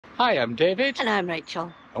Hi, I'm David. And I'm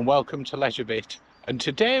Rachel. And welcome to LeisureBit. And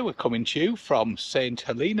today we're coming to you from St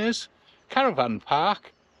Helena's Caravan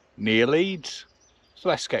Park near Leeds. So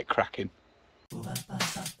let's get cracking.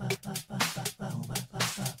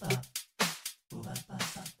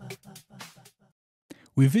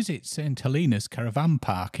 We visit St Helena's Caravan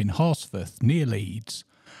Park in Horsforth near Leeds.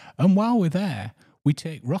 And while we're there, we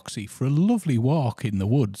take Roxy for a lovely walk in the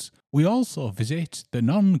woods. We also visit the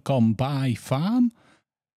non-gone-by farm,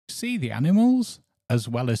 see the animals, as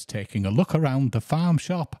well as taking a look around the farm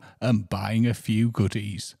shop and buying a few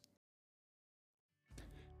goodies.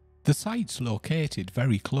 The site's located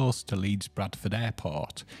very close to Leeds Bradford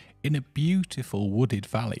Airport in a beautiful wooded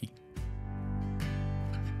valley.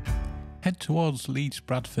 Head towards Leeds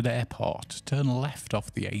Bradford Airport, turn left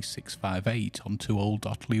off the A658 onto Old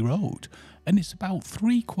Otley Road, and it's about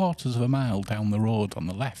 3/4 of a mile down the road on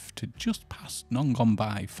the left to just past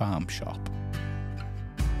Non-Gone-By Farm Shop.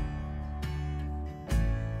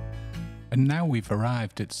 And now we've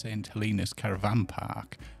arrived at St Helena's Caravan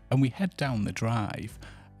Park, and we head down the drive,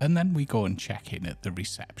 and then we go and check in at the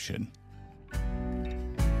reception.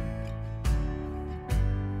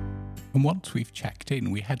 And once we've checked in,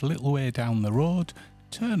 we head a little way down the road,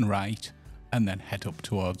 turn right, and then head up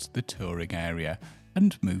towards the touring area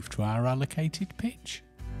and move to our allocated pitch.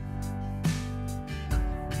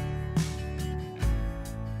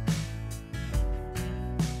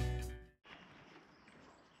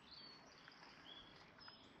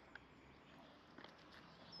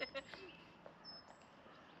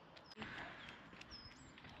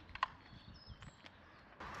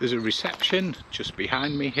 There's a reception just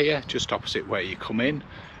behind me here, just opposite where you come in,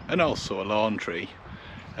 and also a laundry.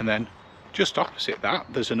 And then just opposite that,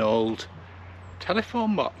 there's an old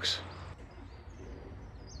telephone box.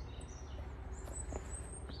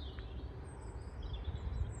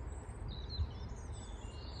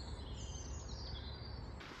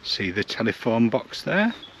 See the telephone box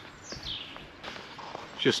there?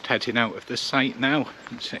 Just heading out of the site now,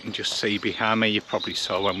 so you can just see behind me, you probably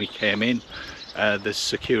saw when we came in, there's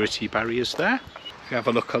security barriers there. If you have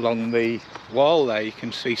a look along the wall there, you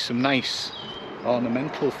can see some nice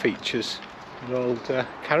ornamental features. An old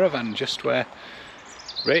caravan just where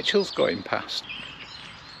Rachel's going past.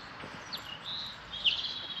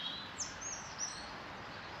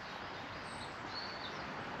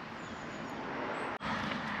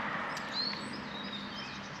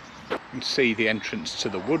 You can see the entrance to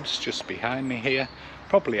the woods just behind me here.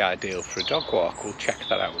 Probably ideal for a dog walk, we'll check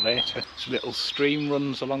that out later. This little stream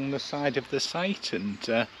runs along the side of the site, and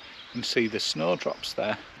you can see the snowdrops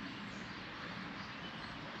there.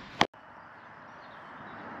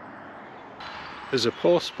 There's a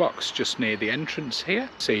post box just near the entrance here.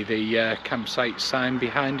 See the campsite sign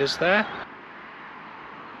behind us there.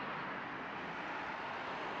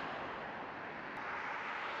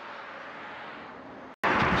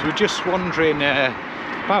 So we're just wandering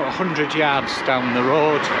about 100 yards down the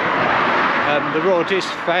road. The road is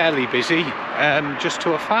fairly busy, just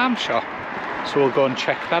to a farm shop, so we'll go and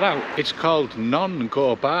check that out. It's called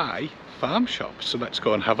Non-Go-By Farm Shop, so let's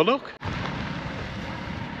go and have a look.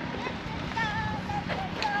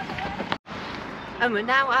 And we're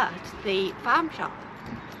now at the farm shop.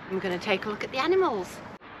 I'm going to take a look at the animals.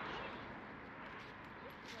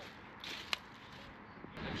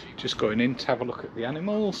 Just going in to have a look at the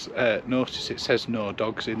animals. Notice it says no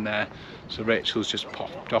dogs in there, so Rachel's just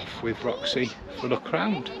popped off with Roxy for a look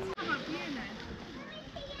round.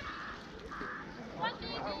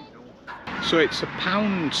 So it's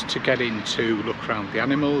 £1 to get in to look around the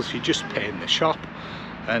animals. You just pay in the shop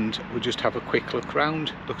and we'll just have a quick look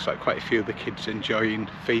round. Looks like quite a few of the kids enjoying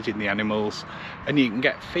feeding the animals, and you can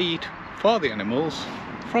get feed for the animals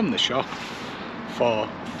from the shop for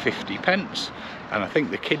 50p. And I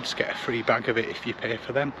think the kids get a free bag of it if you pay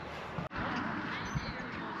for them.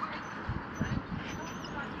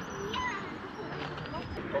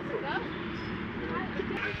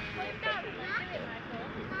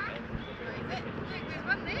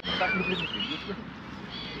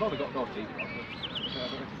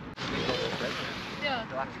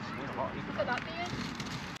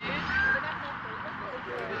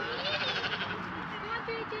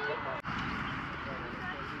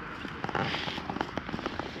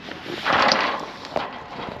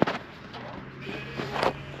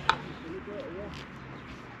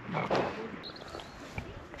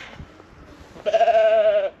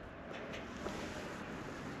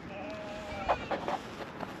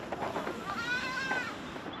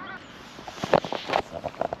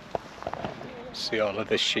 See all of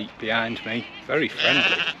the sheep behind me, very friendly.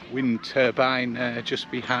 Wind turbine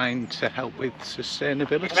just behind to help with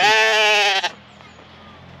sustainability.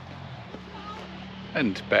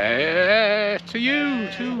 And bear to you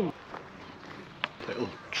too. Little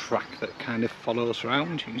track that kind of follows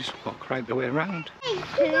around. You can just walk right the way around. I'm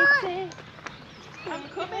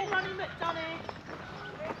coming, Ronnie McDonagh.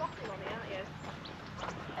 You're bossy, Ronnie, aren't you?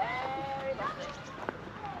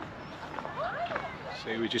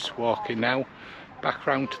 So we're just walking now back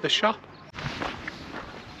round to the shop.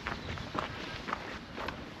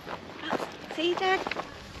 See, Dad?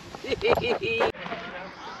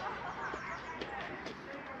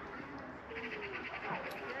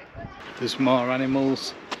 There's more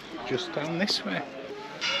animals just down this way.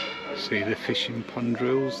 See the fishing pond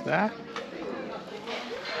rules there.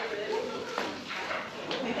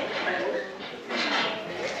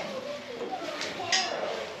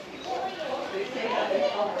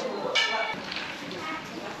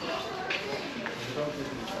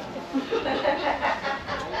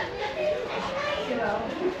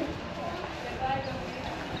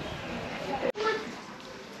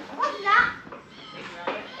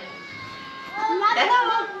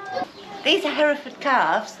 These are Hereford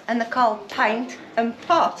calves and they're called Pint and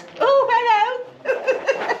Pot. Oh, hello!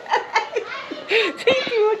 Thank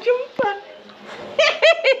you, a jumper.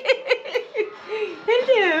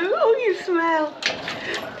 Hello, oh, you smell.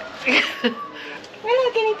 Hello,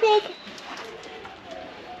 guinea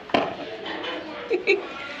pig.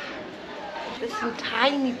 There's some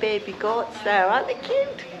tiny baby goats there, aren't they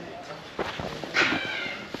cute?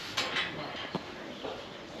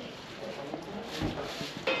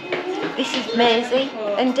 This is Maisie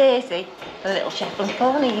and Daisy, the little Shetland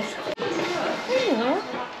ponies. Hello.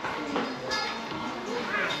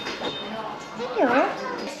 Hello.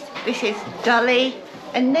 This is Dolly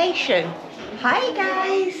and Nation. Hi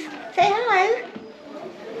guys. Say hello.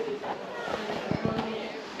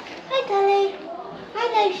 Hi Dolly. Hi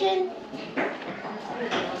Nation.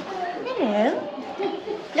 Hello.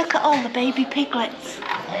 Look at all the baby piglets.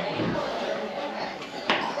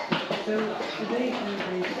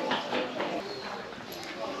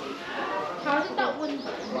 How did that one?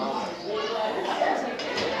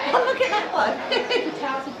 Oh, look at that one. The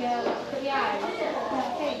tails of girl. Look at the eyes.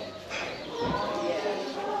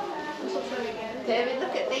 David,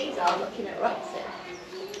 look at these all looking at Roxy.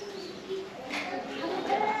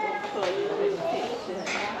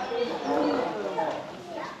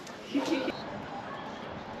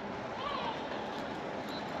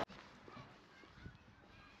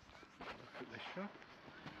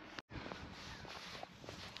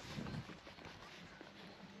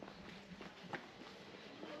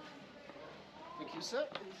 Thank you, sir.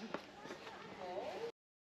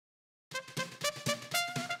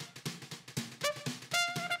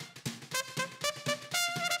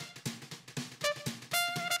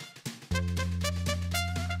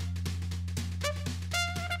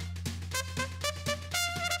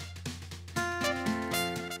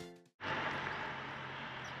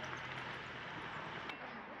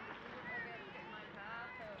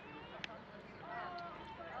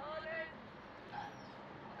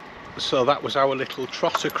 So that was our little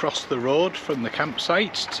trot across the road from the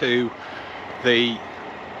campsite to the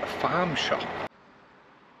farm shop.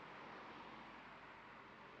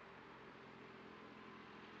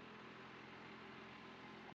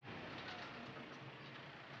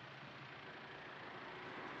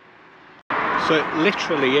 So it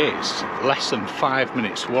literally is less than 5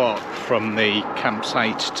 minutes walk from the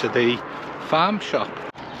campsite to the farm shop.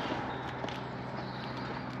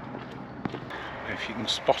 If you can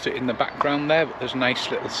spot it in the background there, but there's a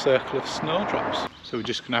nice little circle of snowdrops. So we're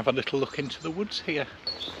just going to have a little look into the woods here.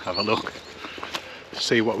 Have a look,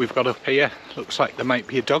 see what we've got up here. Looks like there might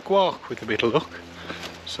be a dog walk with a bit of luck.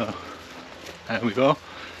 So there we go.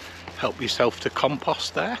 Help yourself to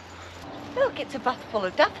compost there. Look, it's a bath full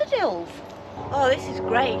of daffodils. Oh, this is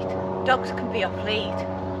great. Dogs can be off lead.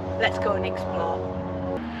 Let's go and explore.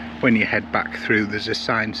 When you head back through, there's a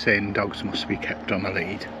sign saying dogs must be kept on a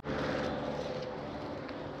lead.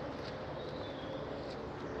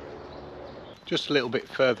 Just a little bit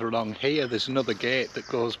further along here, there's another gate that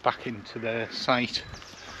goes back into the site.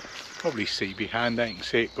 Probably see behind there, you can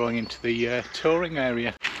see it going into the touring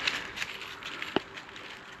area.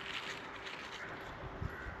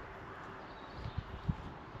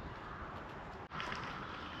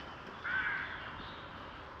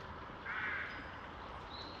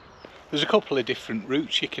 There's a couple of different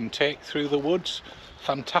routes you can take through the woods.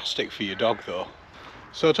 Fantastic for your dog though.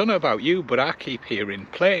 So I don't know about you, but I keep hearing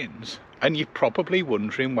planes, and you're probably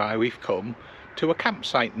wondering why we've come to a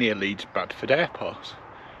campsite near Leeds Bradford Airport.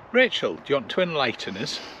 Rachel, do you want to enlighten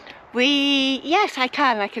us? Yes, I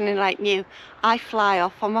can enlighten you. I fly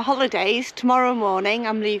off on my holidays tomorrow morning.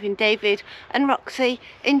 I'm leaving David and Roxy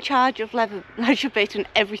in charge of LeisureBit and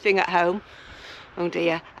everything at home. Oh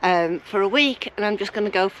dear. For a week, and I'm just going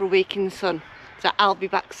to go for a week in the sun. So I'll be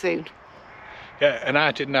back soon. Yeah, and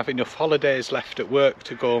I didn't have enough holidays left at work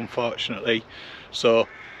to go, unfortunately. So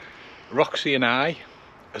Roxy and I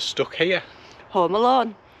are stuck here. Home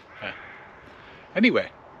alone. Yeah. Anyway,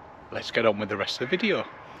 let's get on with the rest of the video.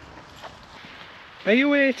 Are you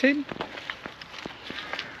waiting?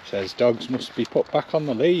 Says dogs must be put back on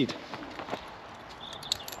the lead.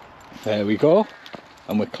 There we go.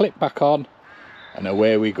 And we clip back on and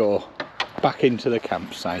away we go. Back into the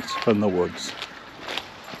campsite from the woods.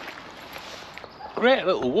 Great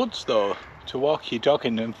little woods though to walk your dog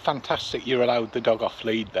in, and fantastic you're allowed the dog off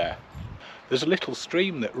lead there. There's a little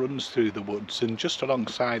stream that runs through the woods and just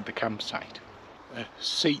alongside the campsite. A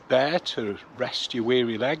seat there to rest your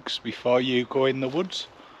weary legs before you go in the woods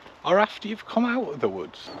or after you've come out of the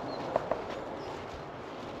woods.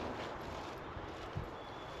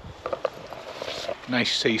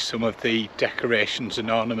 Nice to see some of the decorations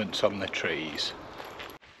and ornaments on the trees.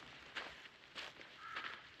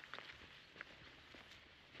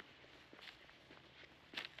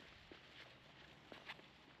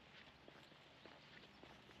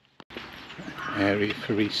 Area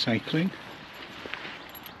for recycling,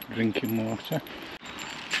 drinking water.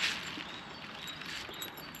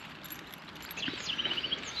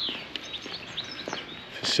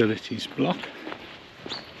 Facilities block.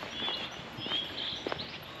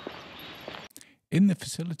 In the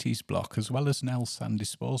facilities block, as well as an L sand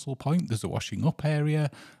disposal point, there's a washing up area,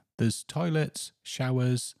 there's toilets,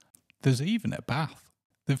 showers, there's even a bath.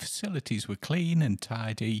 The facilities were clean and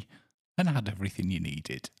tidy and had everything you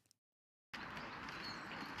needed.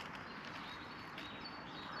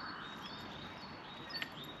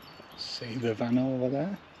 See the van over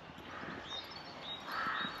there?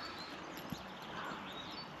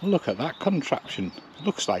 Look at that contraption. It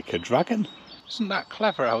looks like a dragon. Isn't that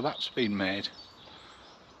clever how that's been made?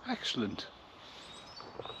 Excellent.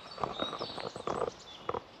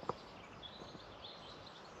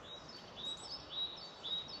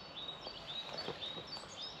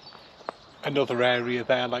 Another area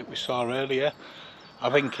there like we saw earlier. I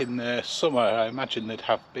think in the summer I imagine they'd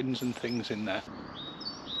have bins and things in there.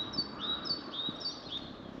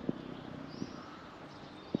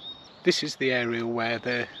 This is the area where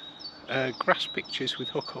the grass pictures with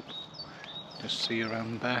hookup. Just see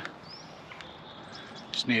around there.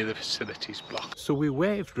 It's near the facilities block. So we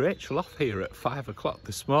waved Rachel off here at 5 o'clock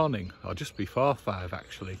this morning, or just before 5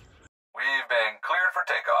 actually. We've been cleared for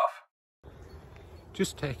takeoff.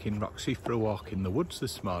 Just taking Roxy for a walk in the woods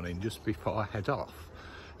this morning just before I head off.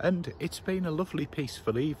 And it's been a lovely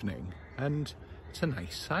peaceful evening and it's a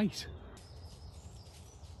nice sight.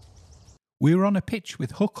 We were on a pitch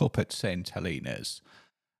with hookup at St Helena's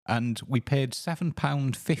and we paid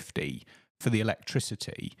 £7.50 for the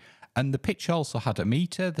electricity, and the pitch also had a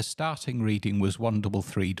meter. The starting reading was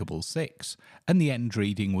 13366 and the end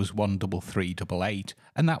reading was 13388,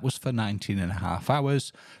 and that was for 19.5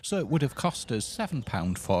 hours, so it would have cost us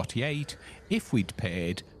 £7.48 if we'd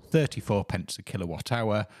paid 34 pence a kilowatt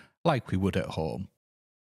hour like we would at home.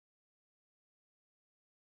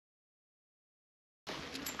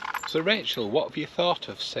 So Rachel, what have you thought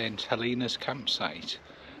of St Helena's campsite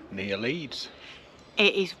near Leeds?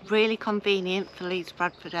 It is really convenient for Leeds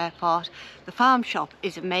Bradford Airport. The farm shop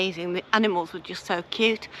is amazing. The animals were just so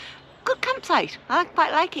cute. Good campsite. I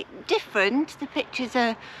quite like it. Different. The pictures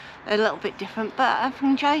are a little bit different, but I've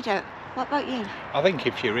enjoyed it. What about you? I think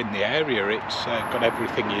if you're in the area, it's got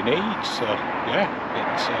everything you need. So yeah,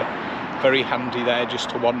 it's very handy there just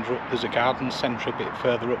to wander up. There's a garden centre a bit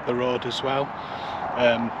further up the road as well.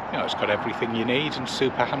 You know, it's got everything you need and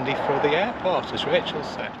super handy for the airport, as Rachel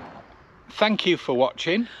said. Thank you for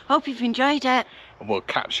watching. Hope you've enjoyed it. And we'll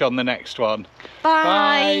catch you on the next one.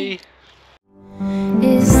 Bye.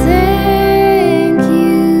 Bye.